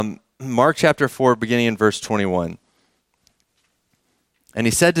Mark chapter 4, beginning in verse 21. And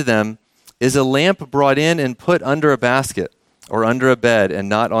he said to them, "Is a lamp brought in and put under a basket or under a bed and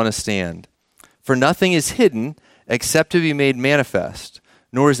not on a stand? For nothing is hidden except to be made manifest,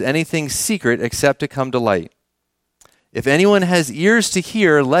 nor is anything secret except to come to light. If anyone has ears to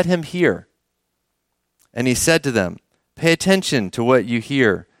hear, let him hear." And he said to them, "Pay attention to what you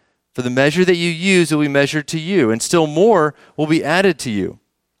hear. For the measure that you use will be measured to you, and still more will be added to you.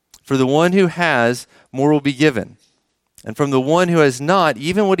 For the one who has, more will be given. And from the one who has not,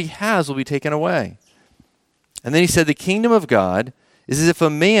 even what he has will be taken away." And then he said, "The kingdom of God is as if a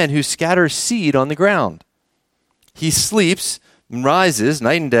man who scatters seed on the ground. He sleeps and rises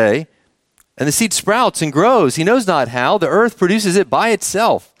night and day, and the seed sprouts and grows. He knows not how. The earth produces it by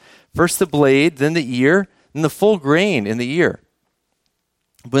itself. First the blade, then the ear, then the full grain in the ear.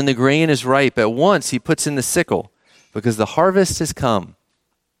 When the grain is ripe, at once he puts in the sickle, because the harvest has come."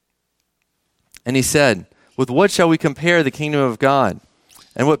 And he said, "With what shall we compare the kingdom of God?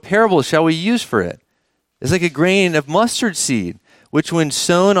 And what parable shall we use for it? It's like a grain of mustard seed, which when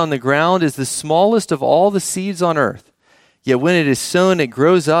sown on the ground is the smallest of all the seeds on earth. Yet when it is sown, it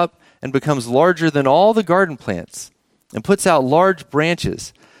grows up and becomes larger than all the garden plants, and puts out large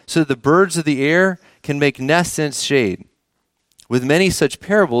branches, so that the birds of the air can make nests in its shade." With many such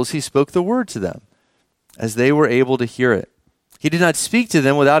parables he spoke the word to them, as they were able to hear it. He did not speak to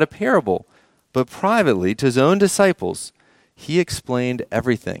them without a parable, but privately to his own disciples he explained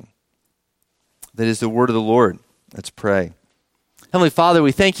everything. That is the word of the Lord. Let's pray. Heavenly Father,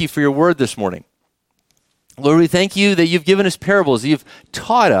 we thank you for your word this morning. Lord, we thank you that you've given us parables, you've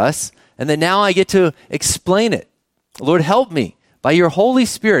taught us, and that now I get to explain it. Lord, help me, by your Holy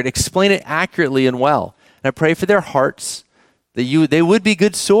Spirit, explain it accurately and well. And I pray for their hearts, that they would be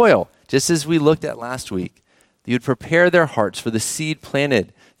good soil, just as we looked at last week. That you would prepare their hearts for the seed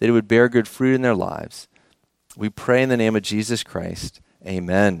planted, that it would bear good fruit in their lives. We pray in the name of Jesus Christ.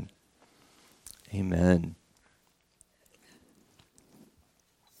 Amen. Amen.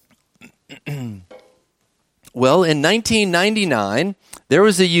 Well, in 1999, there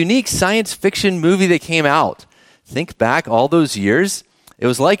was a unique science fiction movie that came out. Think back all those years. It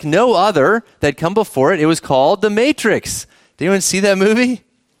was like no other that had come before it. It was called The Matrix. Did anyone see that movie?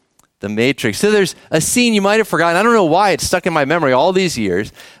 The Matrix. So there's a scene you might have forgotten. I don't know why it's stuck in my memory all these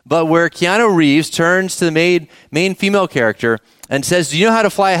years, but where Keanu Reeves turns to the main female character and says, "Do you know how to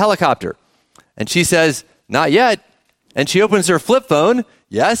fly a helicopter?" And she says, "Not yet." And she opens her flip phone.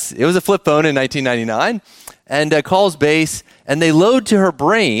 Yes, it was a flip phone in 1999. And calls base, and they load to her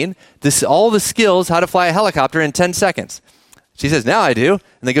brain all the skills how to fly a helicopter in 10 seconds. She says, "Now I do." And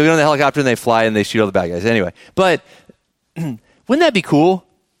they go on the helicopter, and they fly, and they shoot all the bad guys. Anyway, but wouldn't that be cool?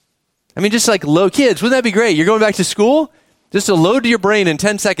 I mean, just like kids, wouldn't that be great? You're going back to school, just to load to your brain in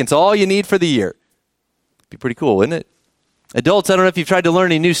 10 seconds, all you need for the year. Be pretty cool, wouldn't it? Adults, I don't know if you've tried to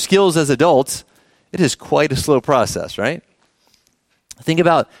learn any new skills as adults. It is quite a slow process, right? Think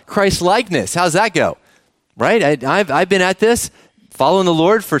about Christ-likeness. How's that go? Right? I've been at this, following the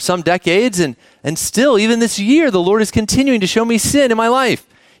Lord for some decades, and still, even this year, the Lord is continuing to show me sin in my life.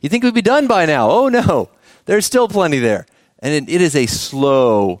 You think we'd be done by now? Oh, no. There's still plenty there. And it is a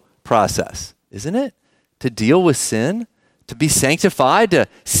slow process, isn't it? To deal with sin, to be sanctified, to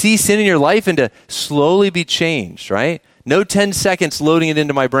see sin in your life, and to slowly be changed, right? No 10 seconds loading it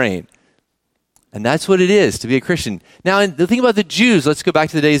into my brain. And that's what it is to be a Christian. Now, the thing about the Jews, let's go back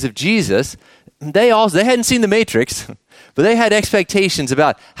to the days of Jesus. They hadn't seen the Matrix, but they had expectations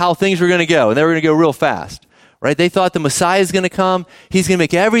about how things were going to go, and they were going to go real fast, right? They thought the Messiah is going to come. He's going to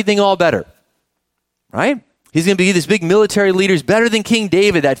make everything all better, right? He's going to be this big military leader. He's better than King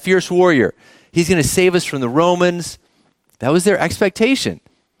David, that fierce warrior. He's going to save us from the Romans. That was their expectation.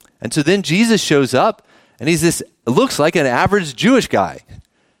 And so then Jesus shows up, and he's it looks like an average Jewish guy.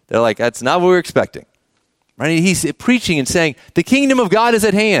 They're like, that's not what we're expecting. Right? He's preaching and saying, the kingdom of God is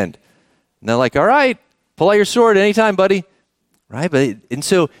at hand. And they're like, all right, pull out your sword anytime, buddy. Right? And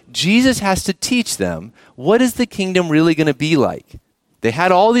so Jesus has to teach them, what is the kingdom really going to be like? They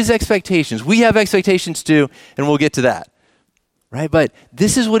had all these expectations. We have expectations too, and we'll get to that. Right? But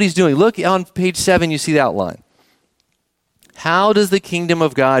this is what he's doing. Look on page 7, you see the outline. How does the kingdom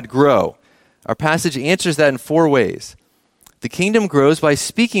of God grow? Our passage answers that in 4 ways. The kingdom grows by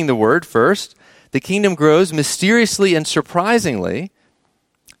speaking the word first. The kingdom grows mysteriously and surprisingly.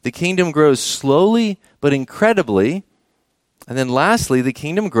 The kingdom grows slowly but incredibly. And then lastly, the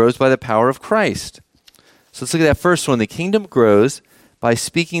kingdom grows by the power of Christ. So let's look at that first one. The kingdom grows by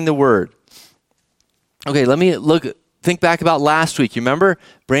speaking the word. Okay, think back about last week. You remember?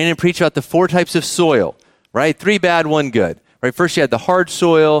 Brandon preached about the 4 types of soil, right? 3 bad, 1 good. right? First you had the hard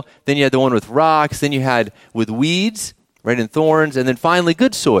soil, then you had the one with rocks, then you had with weeds, right, and thorns, and then finally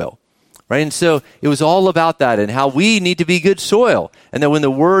good soil, right? And so it was all about that and how we need to be good soil, and that when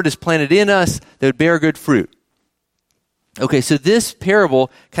the word is planted in us, they would bear good fruit. Okay, so this parable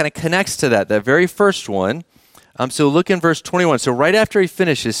kind of connects to that very first one. So look in verse 21. So right after he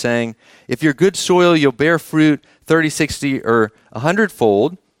finishes saying, if you're good soil, you'll bear fruit 30, 60, or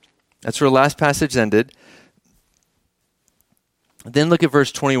 100-fold. That's where the last passage ended. Then look at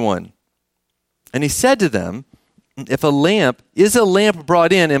verse 21. And he said to them, if a lamp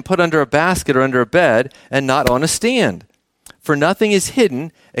brought in and put under a basket or under a bed and not on a stand? For nothing is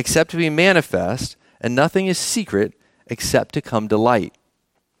hidden except to be manifest, and nothing is secret except to come to light.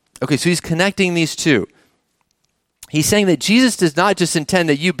 Okay, so he's connecting these two. He's saying that Jesus does not just intend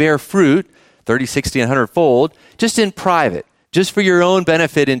that you bear fruit, 30, 60, and 100-fold, just in private, just for your own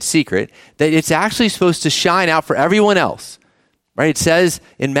benefit in secret, that it's actually supposed to shine out for everyone else, right? It says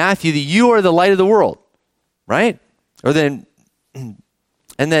in Matthew that you are the light of the world, right? And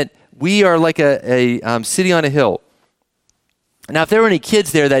that we are like a city on a hill. Now, if there were any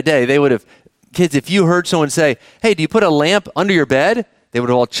kids there that day, they would have, kids, if you heard someone say, hey, do you put a lamp under your bed? They would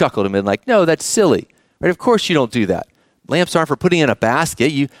have all chuckled and been like, no, that's silly. Right? Of course you don't do that. Lamps aren't for putting in a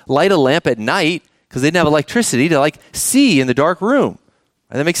basket. You light a lamp at night because they didn't have electricity to see in the dark room.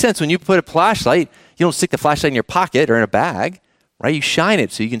 Right? That makes sense. When you put a flashlight, you don't stick the flashlight in your pocket or in a bag, right? You shine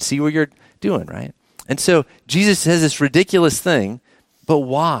it so you can see what you're doing, right? And so Jesus says this ridiculous thing, but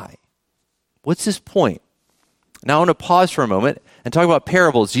why? What's his point? Now I want to pause for a moment and talk about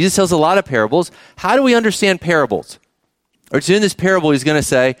parables. Jesus tells a lot of parables. How do we understand parables? Or so in this parable, he's going to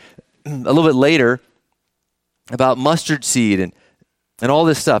say a little bit later about mustard seed and all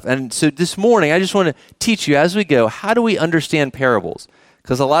this stuff. And so this morning, I just want to teach you as we go, how do we understand parables?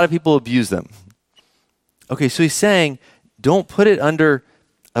 Because a lot of people abuse them. Okay, so he's saying, don't put it under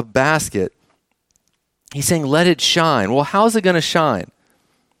a basket. He's saying, let it shine. Well, how is it going to shine?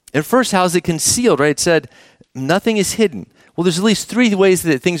 And first, how is it concealed, right? It said, nothing is hidden. Well, there's at least three ways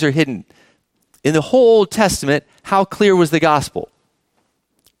that things are hidden. In the whole Old Testament, how clear was the gospel?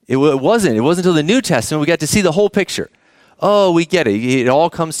 It wasn't. It wasn't until the New Testament we got to see the whole picture. Oh, we get it. It all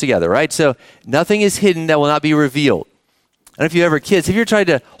comes together, right? So nothing is hidden that will not be revealed. And if you ever kids, have you ever tried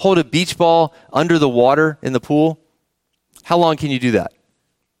to hold a beach ball under the water in the pool? How long can you do that?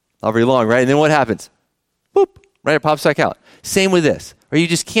 Not very long, right? And then what happens? Boop, right? It pops back out. Same with this. Or you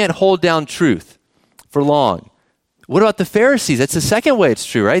just can't hold down truth for long. What about the Pharisees? That's the second way it's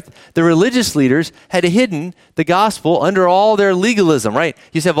true, right? The religious leaders had hidden the gospel under all their legalism, right?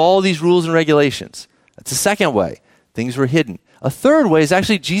 You just have all these rules and regulations. That's the second way. Things were hidden. A third way is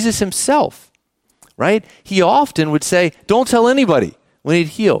actually Jesus himself, right? He often would say, don't tell anybody when he'd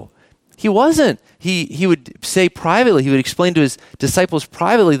heal. He wasn't. He would say privately, he would explain to his disciples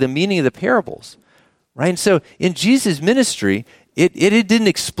privately the meaning of the parables, right? And so in Jesus' ministry, it didn't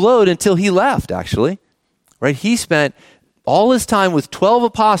explode until he left, actually. Right? He spent all his time with 12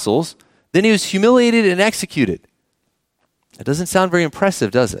 apostles, then he was humiliated and executed. It doesn't sound very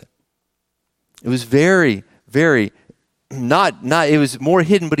impressive, does it? It was very, very, it was more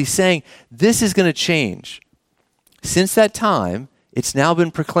hidden, but he's saying this is going to change. Since that time, it's now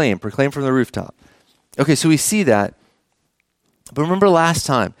been proclaimed from the rooftop. Okay, so we see that. But remember last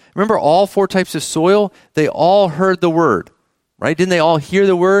time, remember all four types of soil? They all heard the word, right? Didn't they all hear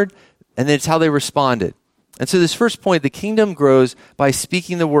the word? And then it's how they responded. And so this first point, the kingdom grows by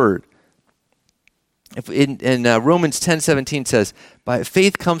speaking the word. In Romans 10:17 says, by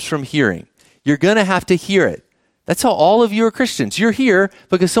faith comes from hearing. You're going to have to hear it. That's how all of you are Christians. You're here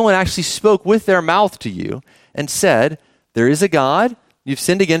because someone actually spoke with their mouth to you and said, there is a God, you've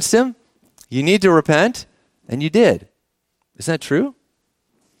sinned against him, you need to repent, and you did. Isn't that true?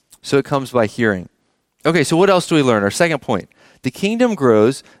 So it comes by hearing. Okay, so what else do we learn? Our second point. The kingdom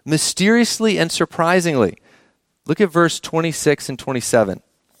grows mysteriously and surprisingly. Look at verse 26 and 27.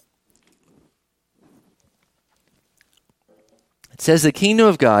 It says, the kingdom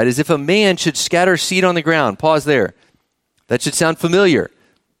of God is if a man should scatter seed on the ground. Pause there. That should sound familiar.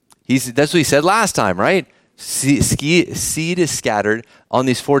 That's what he said last time, right? Seed is scattered on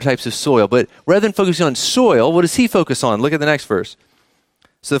these four types of soil. But rather than focusing on soil, what does he focus on? Look at the next verse.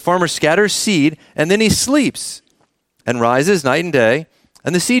 So the farmer scatters seed, and then he sleeps and rises night and day,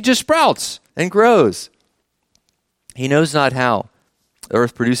 and the seed just sprouts and grows. He knows not how. The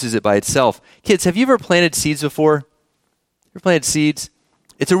earth produces it by itself. Kids, have you ever planted seeds before? You ever planted seeds?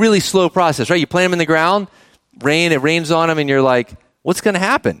 It's a really slow process, right? You plant them in the ground, it rains on them, and you're like, what's going to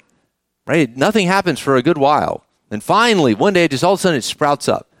happen? Right? Nothing happens for a good while. And finally, one day, just all of a sudden, it sprouts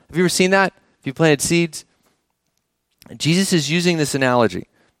up. Have you ever seen that? If you planted seeds? Jesus is using this analogy,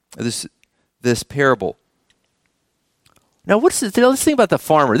 this parable. Now, let's think about the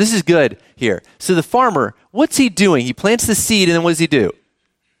farmer. This is good here. So the farmer, what's he doing? He plants the seed, and then what does he do?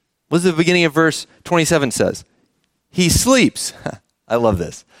 What does the beginning of verse 27 says? He sleeps. I love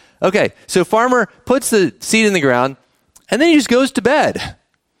this. Okay, so farmer puts the seed in the ground, and then he just goes to bed.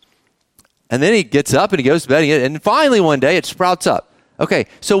 And then he gets up and he goes to bed, and finally one day it sprouts up. Okay,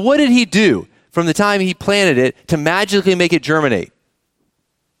 so what did he do from the time he planted it to magically make it germinate?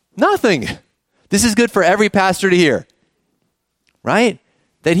 Nothing. This is good for every pastor to hear, right?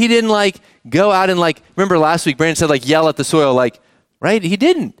 That he didn't go out and remember last week Brandon said yell at the soil, right? He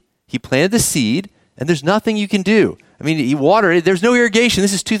didn't. He planted the seed, and there's nothing you can do. I mean, he watered it. There's no irrigation.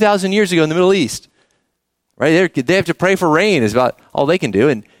 This is 2,000 years ago in the Middle East, right? They have to pray for rain is about all they can do,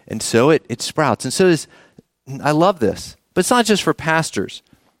 and so it sprouts. And so I love this. But it's not just for pastors.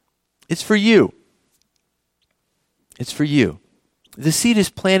 It's for you. It's for you. The seed is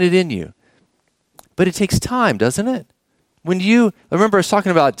planted in you. But it takes time, doesn't it? I remember I was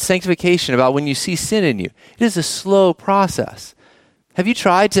talking about sanctification, about when you see sin in you. It is a slow process. Have you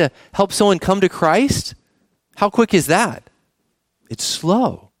tried to help someone come to Christ? How quick is that? It's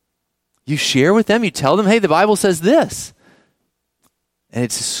slow. You share with them, you tell them, hey, the Bible says this. And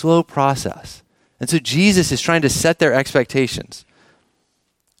it's a slow process. And so Jesus is trying to set their expectations.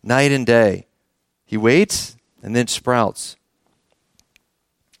 Night and day. He waits and then sprouts.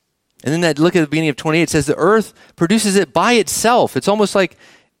 And then look at the beginning of 28, it says the earth produces it by itself. It's almost like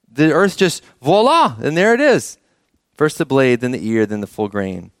the earth just, voila, and there it is. First the blade, then the ear, then the full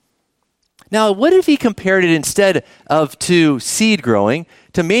grain. Now, what if he compared it instead of to seed growing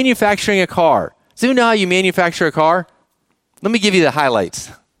to manufacturing a car? Does anyone know how you manufacture a car? Let me give you the highlights.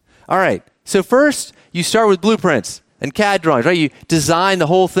 All right. So first, you start with blueprints and CAD drawings, right? You design the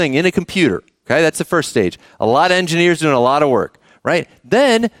whole thing in a computer. Okay, that's the first stage. A lot of engineers doing a lot of work, right?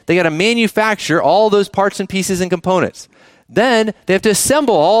 Then they got to manufacture all those parts and pieces and components. Then they have to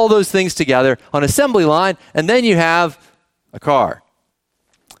assemble all those things together on an assembly line, and then you have a car.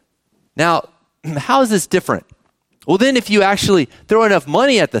 Now, how is this different? Well, then if you actually throw enough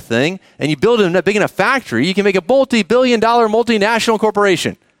money at the thing and you build a big enough factory, you can make a multi-billion-dollar multinational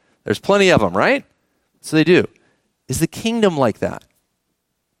corporation. There's plenty of them, right? So they do. Is the kingdom like that?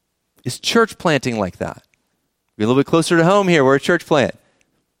 Is church planting like that? We're a little bit closer to home here. We're a church plant.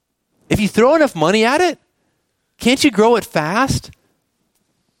 If you throw enough money at it, can't you grow it fast?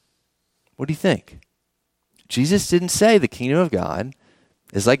 What do you think? Jesus didn't say the kingdom of God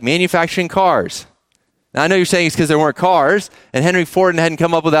is like manufacturing cars. Now, I know you're saying it's because there weren't cars, and Henry Ford hadn't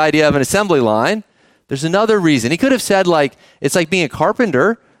come up with the idea of an assembly line. There's another reason. He could have said, it's like being a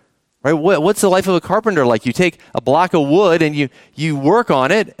carpenter, right? What's the life of a carpenter like? You take a block of wood, and you work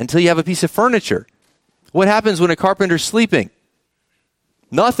on it until you have a piece of furniture. What happens when a carpenter's sleeping?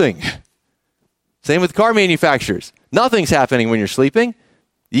 Nothing. Same with car manufacturers. Nothing's happening when you're sleeping.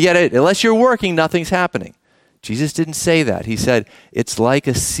 You get it? Unless you're working, nothing's happening. Jesus didn't say that. He said, it's like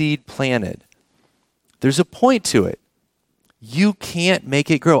a seed planted. There's a point to it. You can't make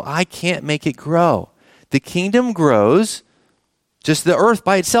it grow. I can't make it grow. The kingdom grows, just the earth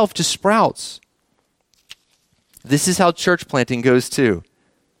by itself just sprouts. This is how church planting goes too.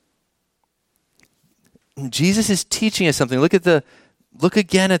 Jesus is teaching us something. Look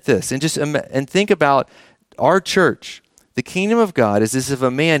again at this and think about our church. The kingdom of God is as if a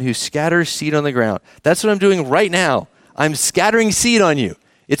man who scatters seed on the ground. That's what I'm doing right now. I'm scattering seed on you.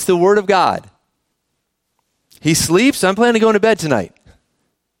 It's the word of God. He sleeps. I'm planning to go to bed tonight.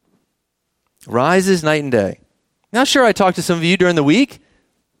 Rises night and day. Now, sure, I talked to some of you during the week,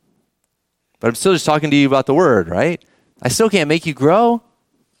 but I'm still just talking to you about the word, right? I still can't make you grow.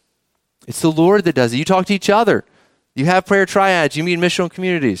 It's the Lord that does it. You talk to each other. You have prayer triads. You meet in missional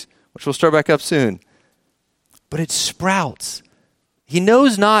communities, which will start back up soon. But it sprouts. He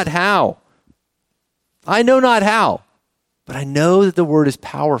knows not how. I know not how, but I know that the word is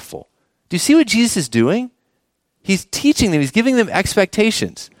powerful. Do you see what Jesus is doing? He's teaching them. He's giving them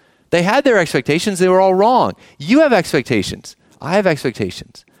expectations. They had their expectations. They were all wrong. You have expectations. I have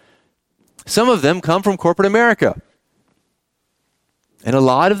expectations. Some of them come from corporate America. And a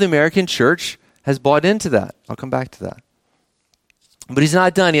lot of the American church has bought into that. I'll come back to that. But he's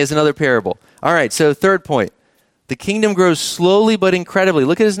not done. He has another parable. All right, so third point. The kingdom grows slowly but incredibly.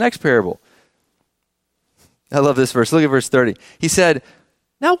 Look at his next parable. I love this verse. Look at verse 30. He said,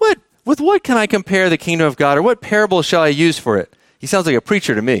 now with what can I compare the kingdom of God, or what parable shall I use for it? He sounds like a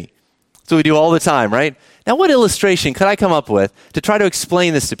preacher to me. That's what we do all the time, right? Now, what illustration could I come up with to try to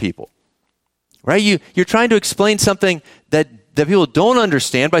explain this to people? Right? You're trying to explain something that people don't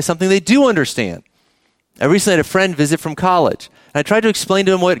understand by something they do understand. I recently had a friend visit from college, and I tried to explain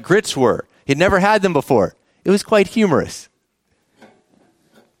to him what grits were. He'd never had them before. It was quite humorous.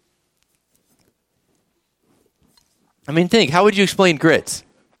 I mean, think, how would you explain grits?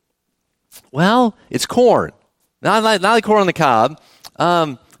 Well, it's corn. Not like corn on the cob.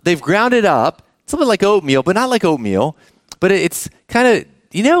 They've ground it up. It's a little bit like oatmeal, but not like oatmeal. But it's kind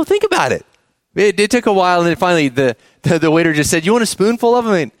of, think about it. It took a while, and then finally the waiter just said, "You want a spoonful of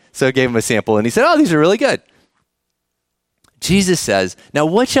them?" And so I gave him a sample, and he said, "Oh, these are really good." Jesus says, "Now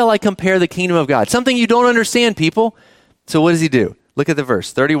what shall I compare the kingdom of God?" Something you don't understand, people. So what does he do? Look at the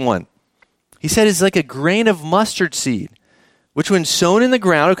verse, 31. He said it's like a grain of mustard seed, which when sown in the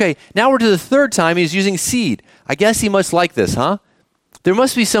ground, okay, now we're to the third time he's using seed. I guess he must like this, huh? There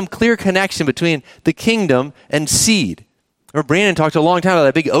must be some clear connection between the kingdom and seed. Remember, Brandon talked a long time about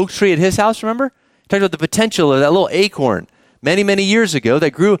that big oak tree at his house, remember? He talked about the potential of that little acorn many, many years ago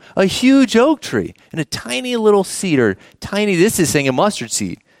that grew a huge oak tree and a tiny little seed, or tiny, this is saying a mustard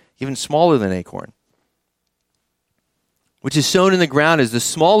seed, even smaller than acorn, which is sown in the ground as the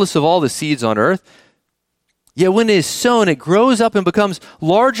smallest of all the seeds on earth. Yet when it is sown, it grows up and becomes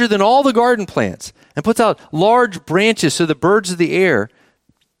larger than all the garden plants and puts out large branches so the birds of the air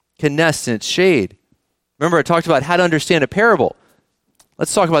can nest in its shade. Remember, I talked about how to understand a parable.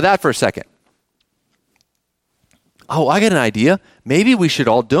 Let's talk about that for a second. Oh, I got an idea. Maybe we should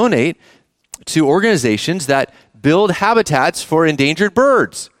all donate to organizations that build habitats for endangered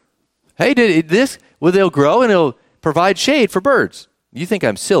birds. Hey, they'll grow and it'll provide shade for birds. You think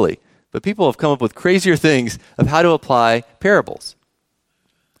I'm silly, but people have come up with crazier things of how to apply parables.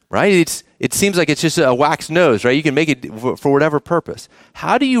 Right? It seems like it's just a wax nose, right? You can make it for whatever purpose.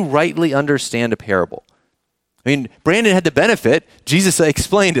 How do you rightly understand a parable? I mean, Brandon had the benefit. Jesus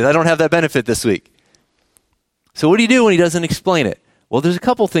explained it. I don't have that benefit this week. So what do you do when he doesn't explain it? Well, there's a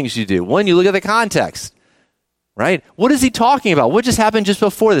couple things you do. One, you look at the context, right? What is he talking about? What just happened just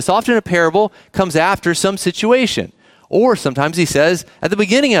before this? Often a parable comes after some situation. Or sometimes he says at the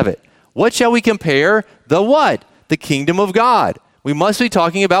beginning of it, what shall we compare the what? The kingdom of God. We must be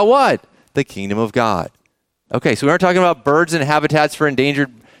talking about what? The kingdom of God. Okay, so we aren't talking about birds and habitats for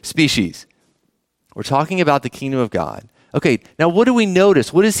endangered species. We're talking about the kingdom of God. Okay, now what do we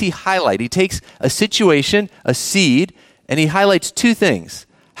notice? What does he highlight? He takes a situation, a seed, and he highlights two things.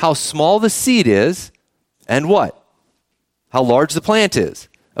 How small the seed is, and what? How large the plant is.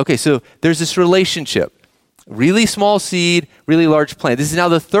 Okay, so there's this relationship. Really small seed, really large plant. This is now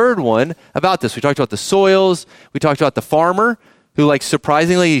the third one about this. We talked about the soils. We talked about the farmer who,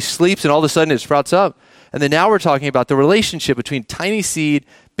 surprisingly, he sleeps and all of a sudden it sprouts up. And then now we're talking about the relationship between tiny seed,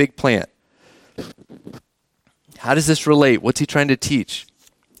 big plant. How does this relate? What's he trying to teach?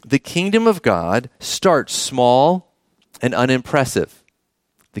 The kingdom of God starts small and unimpressive.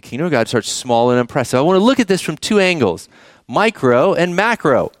 The kingdom of God starts small and impressive. I want to look at this from two angles, micro and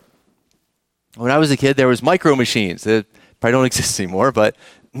macro. When I was a kid, there was micro machines. They probably don't exist anymore, but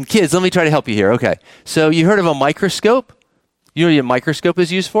kids, let me try to help you here. Okay, so you heard of a microscope? You know what a microscope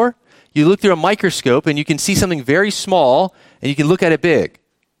is used for? You look through a microscope and you can see something very small and you can look at it big.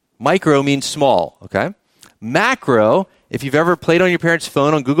 Micro means small, okay? Macro, if you've ever played on your parents'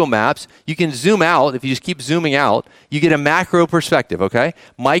 phone on Google Maps, you can zoom out. If you just keep zooming out, you get a macro perspective, okay?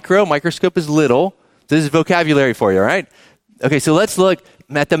 Microscope is little. This is vocabulary for you, all right? Okay, so let's look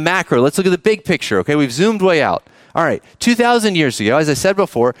at the macro. Let's look at the big picture, okay? We've zoomed way out. All right, 2,000 years ago, as I said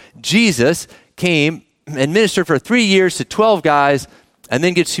before, Jesus came and ministered for 3 years to 12 guys and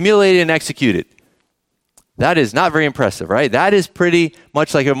then gets humiliated and executed. That is not very impressive, right? That is pretty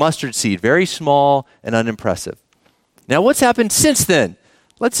much like a mustard seed, very small and unimpressive. Now, what's happened since then?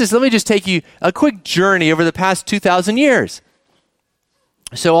 Let me just take you a quick journey over the past 2,000 years.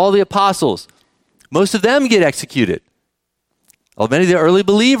 So all the apostles, most of them get executed. Many of the early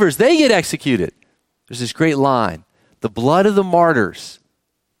believers, they get executed. There's this great line. The blood of the martyrs,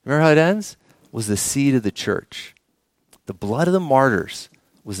 remember how it ends? Was the seed of the church. The blood of the martyrs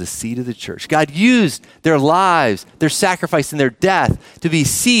was the seed of the church. God used their lives, their sacrifice, and their death to be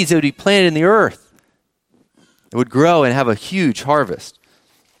seeds that would be planted in the earth. It would grow and have a huge harvest.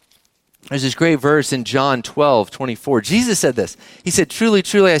 There's this great verse in John 12:24. Jesus said this. He said, "Truly,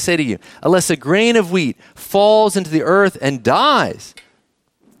 truly, I say to you, unless a grain of wheat falls into the earth and dies,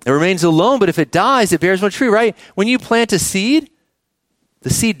 it remains alone, but if it dies, it bears much fruit," right? When you plant a seed, the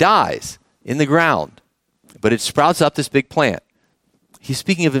seed dies in the ground, but it sprouts up this big plant. He's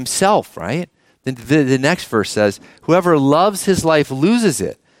speaking of himself, right? Then the next verse says, "Whoever loves his life loses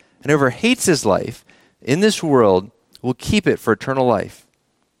it, and whoever hates his life in this world will keep it for eternal life."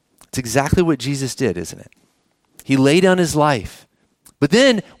 It's exactly what Jesus did, isn't it? He laid down his life. But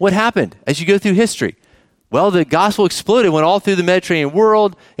then what happened as you go through history? Well, the gospel exploded, went all through the Mediterranean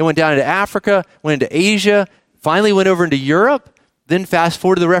world. It went down into Africa, went into Asia, finally went over into Europe. Then fast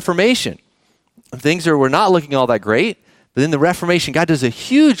forward to the Reformation. Things were not looking all that great. But then the Reformation, God does a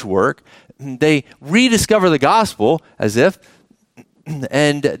huge work. They rediscover the gospel as if,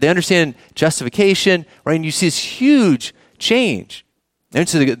 and they understand justification, right? And you see this huge change. And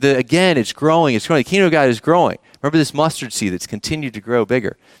so again, it's growing. The kingdom of God is growing. Remember this mustard seed that's continued to grow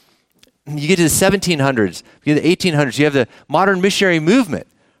bigger. You get to the 1700s, you get to the 1800s, you have the modern missionary movement,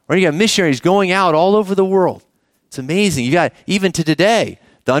 right? You got missionaries going out all over the world. It's amazing. You got, even to today,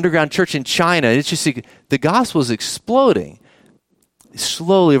 the underground church in China. It's just, the gospel is exploding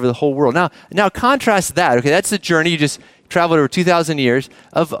slowly over the whole world. Now contrast that. Okay, that's the journey. You just traveled over 2,000 years.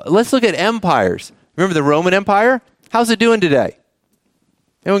 Let's look at empires. Remember the Roman Empire? How's it doing today?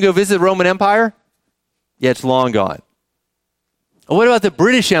 Anyone go visit the Roman Empire? Yeah, it's long gone. What about the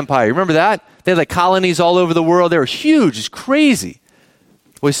British Empire? Remember that? They had like colonies all over the world. They were huge. It's crazy.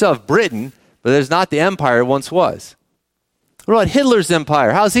 We still have Britain, but there's not the empire it once was. What about Hitler's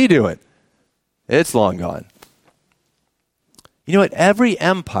empire? How's he doing? It's long gone. You know what? Every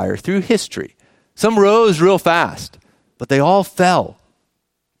empire through history, some rose real fast, but they all fell.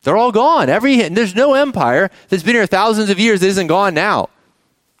 They're all gone. There's no empire that's been here thousands of years that isn't gone now.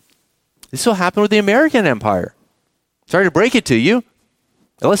 This will happen with the American empire. Sorry to break it to you.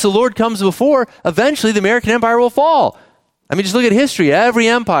 Unless the Lord comes before, eventually the American empire will fall. I mean, just look at history. Every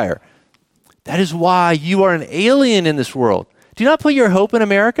empire. That is why you are an alien in this world. Do not put your hope in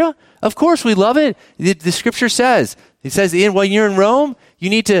America. Of course, we love it. The scripture says, when you're in Rome, you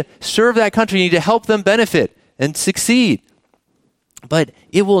need to serve that country. You need to help them benefit and succeed. But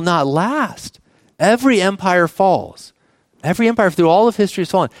it will not last. Every empire falls. Every empire through all of history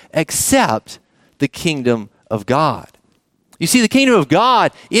has fallen, except the kingdom of God. You see, the kingdom of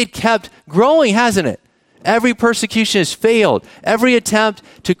God, it kept growing, hasn't it? Every persecution has failed. Every attempt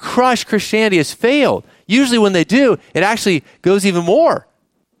to crush Christianity has failed. Usually when they do, it actually goes even more.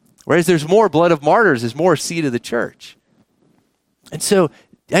 Whereas there's more blood of martyrs, there's more seed of the church. And so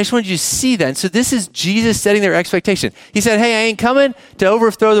I just wanted you to see that. And so this is Jesus setting their expectation. He said, hey, I ain't coming to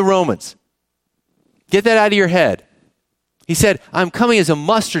overthrow the Romans. Get that out of your head. He said, I'm coming as a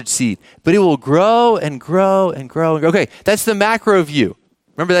mustard seed, but it will grow and grow and grow and grow. Okay, that's the macro view.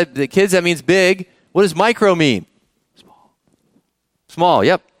 Remember that, the kids, that means big. What does micro mean? Small,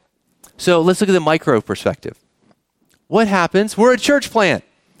 yep. So let's look at the micro perspective. What happens? We're a church plant.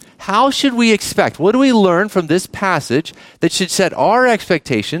 How should we expect? What do we learn from this passage that should set our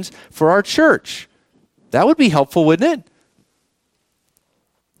expectations for our church? That would be helpful, wouldn't it?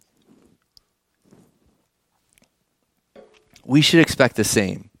 We should expect the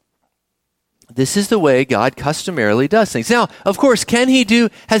same. This is the way God customarily does things. Now, of course,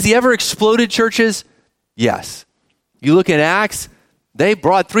 has he ever exploded churches? Yes. You look at Acts, they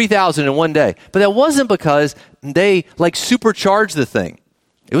brought 3,000 in one day. But that wasn't because they supercharged the thing.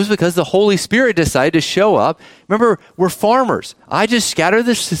 It was because the Holy Spirit decided to show up. Remember, we're farmers. I just scatter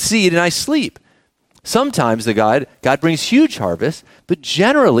the seed and I sleep. Sometimes God brings huge harvests, but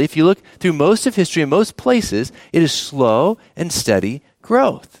generally, if you look through most of history in most places, it is slow and steady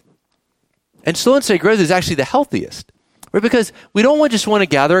growth. And slow and steady growth is actually the healthiest, right? Because we don't just want to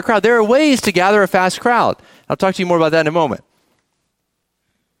gather a crowd. There are ways to gather a fast crowd. I'll talk to you more about that in a moment.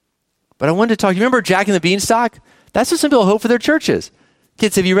 But I wanted to talk, you remember Jack and the Beanstalk? That's what some people hope for their churches.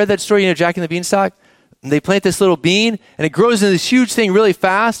 Kids, have you read that story, Jack and the Beanstalk? And they plant this little bean, and it grows into this huge thing really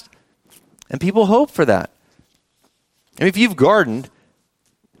fast. And people hope for that. I mean, if you've gardened,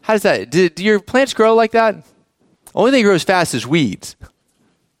 how does that? Do your plants grow like that? Only thing that grows fast is weeds. At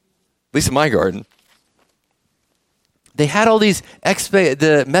least in my garden. They had all these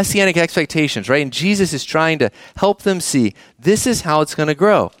the messianic expectations, right? And Jesus is trying to help them see this is how it's going to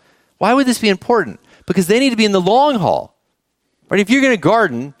grow. Why would this be important? Because they need to be in the long haul. Right? If you're going to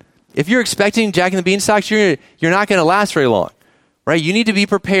garden, if you're expecting Jack and the Beanstalks, you're not going to last very long. Right? You need to be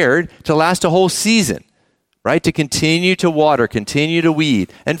prepared to last a whole season, right? To continue to water, continue to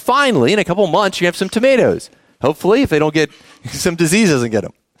weed. And finally, in a couple months, you have some tomatoes. Hopefully, if they don't get, some disease doesn't get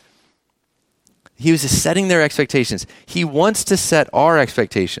them. He was just setting their expectations. He wants to set our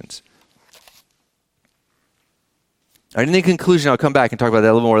expectations. All right, in the conclusion, I'll come back and talk about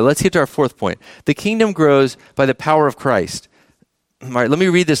that a little more. Let's get to our fourth point. The kingdom grows by the power of Christ. All right, let me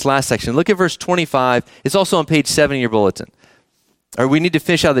read this last section. Look at verse 25. It's also on page 7 in your bulletin. Or we need to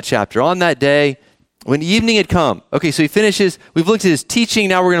finish out the chapter. On that day, when evening had come. Okay, so he finishes. We've looked at his teaching.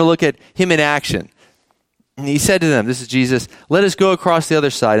 Now we're going to look at him in action. And he said to them, this is Jesus, let us go across the other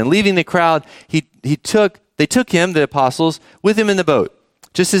side. And leaving the crowd, they took him, the apostles, with him in the boat.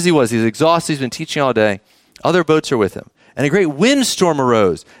 Just as he was. He was exhausted. He's been teaching all day. Other boats are with him. And a great windstorm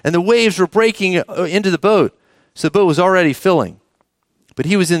arose, and the waves were breaking into the boat. So the boat was already filling. But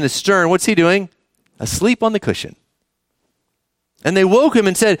he was in the stern. What's he doing? Asleep on the cushion. And they woke him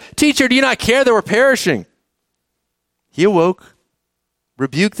and said, "Teacher, do you not care that we're perishing?" He awoke,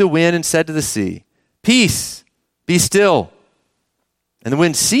 rebuked the wind, and said to the sea, "Peace, be still." And the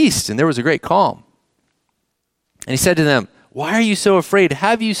wind ceased, and there was a great calm. And he said to them, "Why are you so afraid?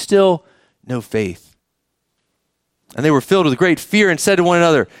 Have you still no faith?" And they were filled with great fear and said to one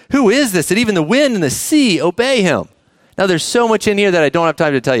another, "Who is this that even the wind and the sea obey him?" Now there's so much in here that I don't have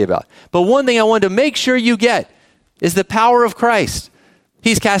time to tell you about. But one thing I wanted to make sure you get is the power of Christ.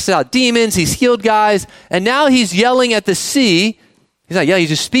 He's casted out demons, he's healed guys, and now he's yelling at the sea. He's not yelling, he's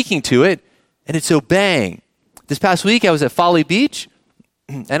just speaking to it, and it's obeying. This past week I was at Folly Beach,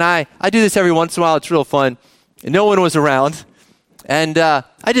 and I do this every once in a while. It's real fun. And no one was around. And I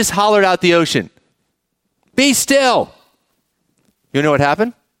just hollered out the ocean, "Be still." You know what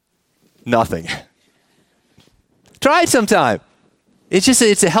happened? Nothing. Try it sometime.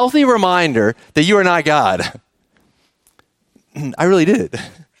 It's a healthy reminder that you are not God. I really did.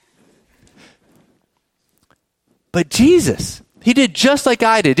 But Jesus, he did just like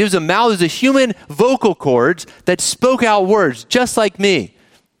I did. It was a mouth, it was a human vocal cords that spoke out words just like me.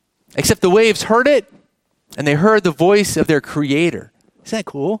 Except the waves heard it, and they heard the voice of their creator. Isn't that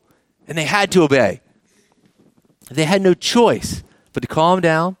cool? And they had to obey. They had no choice but to calm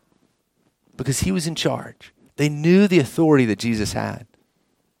down because he was in charge. They knew the authority that Jesus had.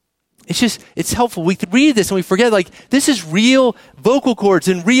 It's helpful. We could read this and we forget, this is real vocal cords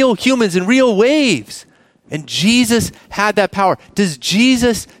and real humans and real waves. And Jesus had that power. Does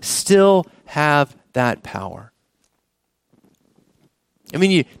Jesus still have that power? I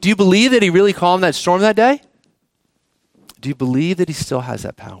mean, do you believe that he really calmed that storm that day? Do you believe that he still has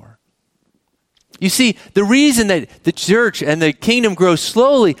that power? You see, the reason that the church and the kingdom grows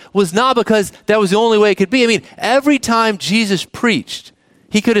slowly was not because that was the only way it could be. I mean, every time Jesus preached,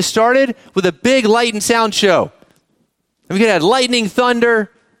 he could have started with a big light and sound show. And we could have had lightning, thunder,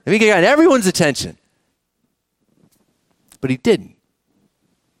 and we could have gotten everyone's attention. But he didn't.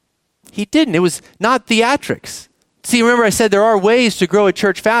 He didn't. It was not theatrics. See, remember I said there are ways to grow a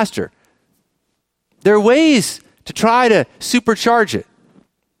church faster. There are ways to try to supercharge it.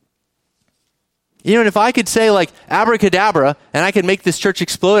 You know, and if I could say abracadabra and I could make this church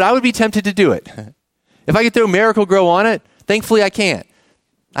explode, I would be tempted to do it. If I could throw Miracle Grow on it, thankfully I can't.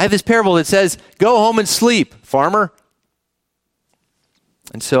 I have this parable that says, "Go home and sleep, farmer."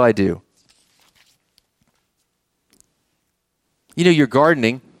 And so I do. You know, you're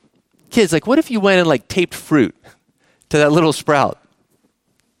gardening. Kids, what if you went and taped fruit to that little sprout?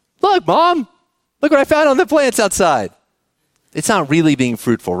 "Look, Mom, look what I found on the plants outside." It's not really being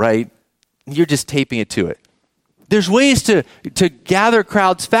fruitful, right? You're just taping it to it. There's ways to gather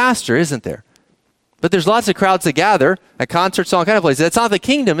crowds faster, isn't there? But there's lots of crowds that gather at concerts, all kind of places. That's not the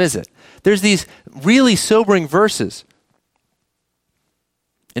kingdom, is it? There's these really sobering verses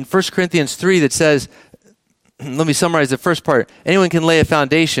in 1 Corinthians 3 that says, let me summarize the first part. Anyone can lay a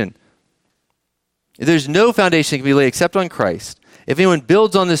foundation. There's no foundation that can be laid except on Christ. If anyone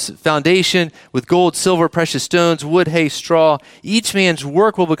builds on this foundation with gold, silver, precious stones, wood, hay, straw, each man's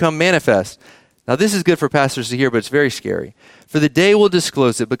work will become manifest. Now this is good for pastors to hear, but it's very scary. For the day will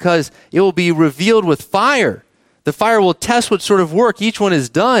disclose it, because it will be revealed with fire. The fire will test what sort of work each one has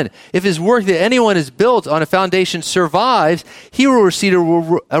done. If his work that anyone has built on a foundation survives, he will receive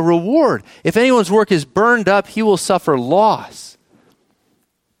a reward. If anyone's work is burned up, he will suffer loss.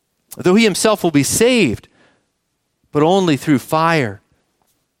 Though he himself will be saved, but only through fire.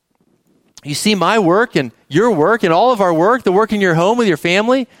 You see, my work and your work and all of our work, the work in your home with your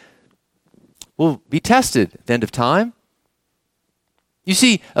family, will be tested at the end of time. You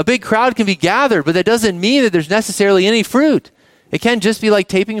see, a big crowd can be gathered, but that doesn't mean that there's necessarily any fruit. It can just be like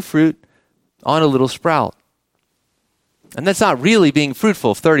taping fruit on a little sprout. And that's not really being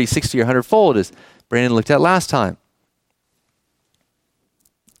fruitful 30, 60, or 100-fold, as Brandon looked at last time.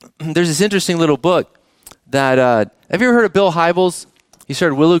 There's this interesting little book that, have you ever heard of Bill Hybels? He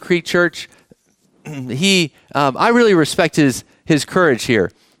started Willow Creek Church. I really respect his courage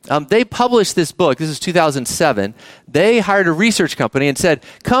here. They published this book. This is 2007. They hired a research company and said,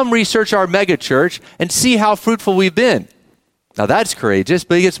 "Come research our mega church and see how fruitful we've been." Now that's courageous,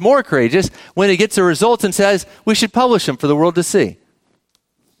 but it gets more courageous when it gets the results and says, we should publish them for the world to see.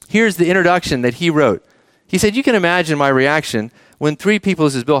 Here's the introduction that he wrote. He said, "You can imagine my reaction when 3 people,"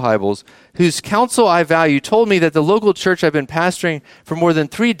 this is Bill Hybels, "whose counsel I value told me that the local church I've been pastoring for more than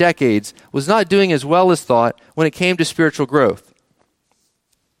 3 decades was not doing as well as thought when it came to spiritual growth."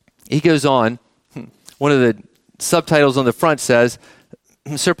 He goes on, one of the subtitles on the front says,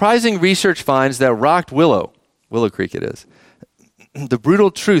 surprising research finds that rocked Willow Creek it is, the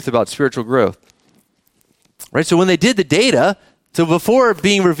brutal truth about spiritual growth. Right? So when they did the data, so before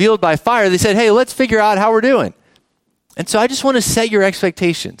being revealed by fire, they said, hey, let's figure out how we're doing. And so I just want to set your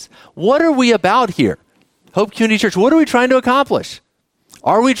expectations. What are we about here? Hope Community Church, what are we trying to accomplish?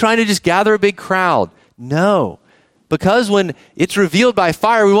 Are we trying to just gather a big crowd? No. Because when it's revealed by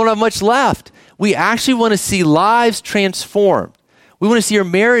fire, we won't have much left. We actually want to see lives transformed. We want to see your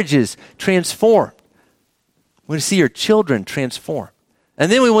marriages transformed. We want to see your children transformed.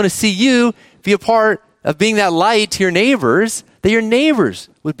 And then we want to see you be a part of being that light to your neighbors, that your neighbors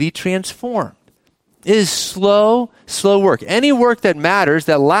would be transformed. It is slow work. Any work that matters,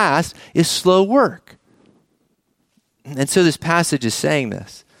 that lasts, is slow work. And so this passage is saying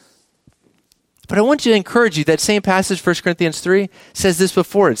this. But I want you to encourage you, that same passage, 1 Corinthians 3, says this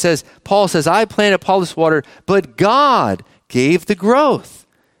before. It says, Paul says, I planted, Apollos watered, but God gave the growth.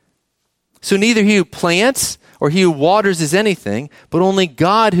 So neither he who plants or he who waters is anything, but only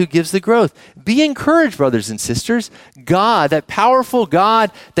God who gives the growth. Be encouraged, brothers and sisters. God, that powerful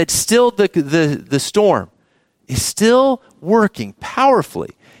God that stilled the storm, is still working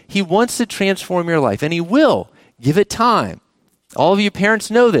powerfully. He wants to transform your life, and he will. Give it time. All of you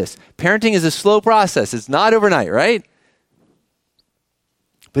parents know this. Parenting is a slow process. It's not overnight, right?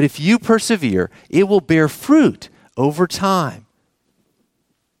 But if you persevere, it will bear fruit over time.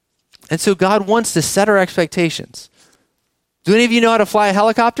 And so God wants to set our expectations. Do any of you know how to fly a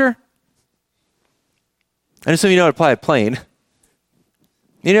helicopter? I know some of you know how to fly a plane.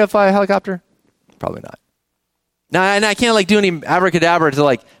 You know how to fly a helicopter? Probably not. Now, and I can't do any abracadabra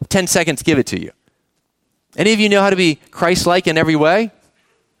to 10 seconds give it to you. Any of you know how to be Christ-like in every way?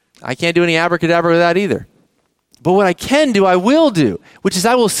 I can't do any abracadabra with that either. But what I can do, I will do, which is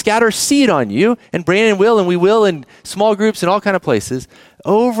I will scatter seed on you, and Brandon will, and we will in small groups and all kind of places,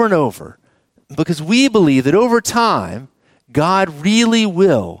 over and over. Because we believe that over time, God really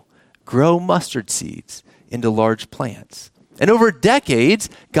will grow mustard seeds into large plants. And over decades,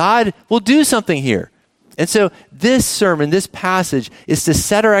 God will do something here. And so this sermon, this passage, is to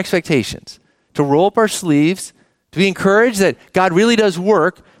set our expectations, to roll up our sleeves, to be encouraged that God really does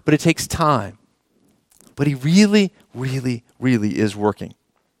work, but it takes time. But he really, really, really is working.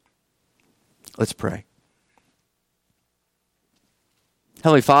 Let's pray.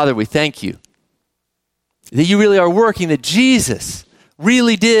 Heavenly Father, we thank you that you really are working, that Jesus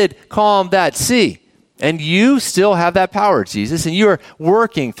really did calm that sea. And you still have that power, Jesus. And you are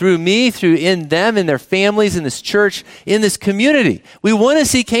working through me, through in them, in their families, in this church, in this community. We want to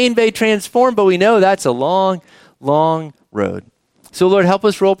see Cane Bay transformed, but we know that's a long, long road. So Lord, help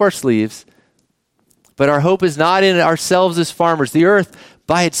us roll up our sleeves. But our hope is not in ourselves as farmers. The earth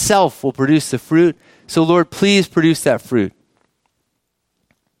by itself will produce the fruit. So Lord, please produce that fruit.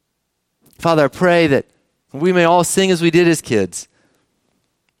 Father, I pray that we may all sing as we did as kids.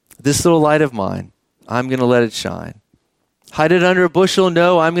 This little light of mine, I'm going to let it shine. Hide it under a bushel?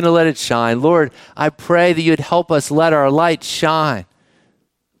 No, I'm going to let it shine. Lord, I pray that you'd help us let our light shine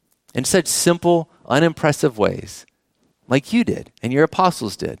in such simple, unimpressive ways, like you did and your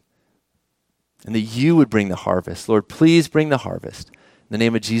apostles did, and that you would bring the harvest. Lord, please bring the harvest. In the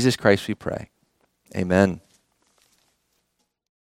name of Jesus Christ we pray. Amen.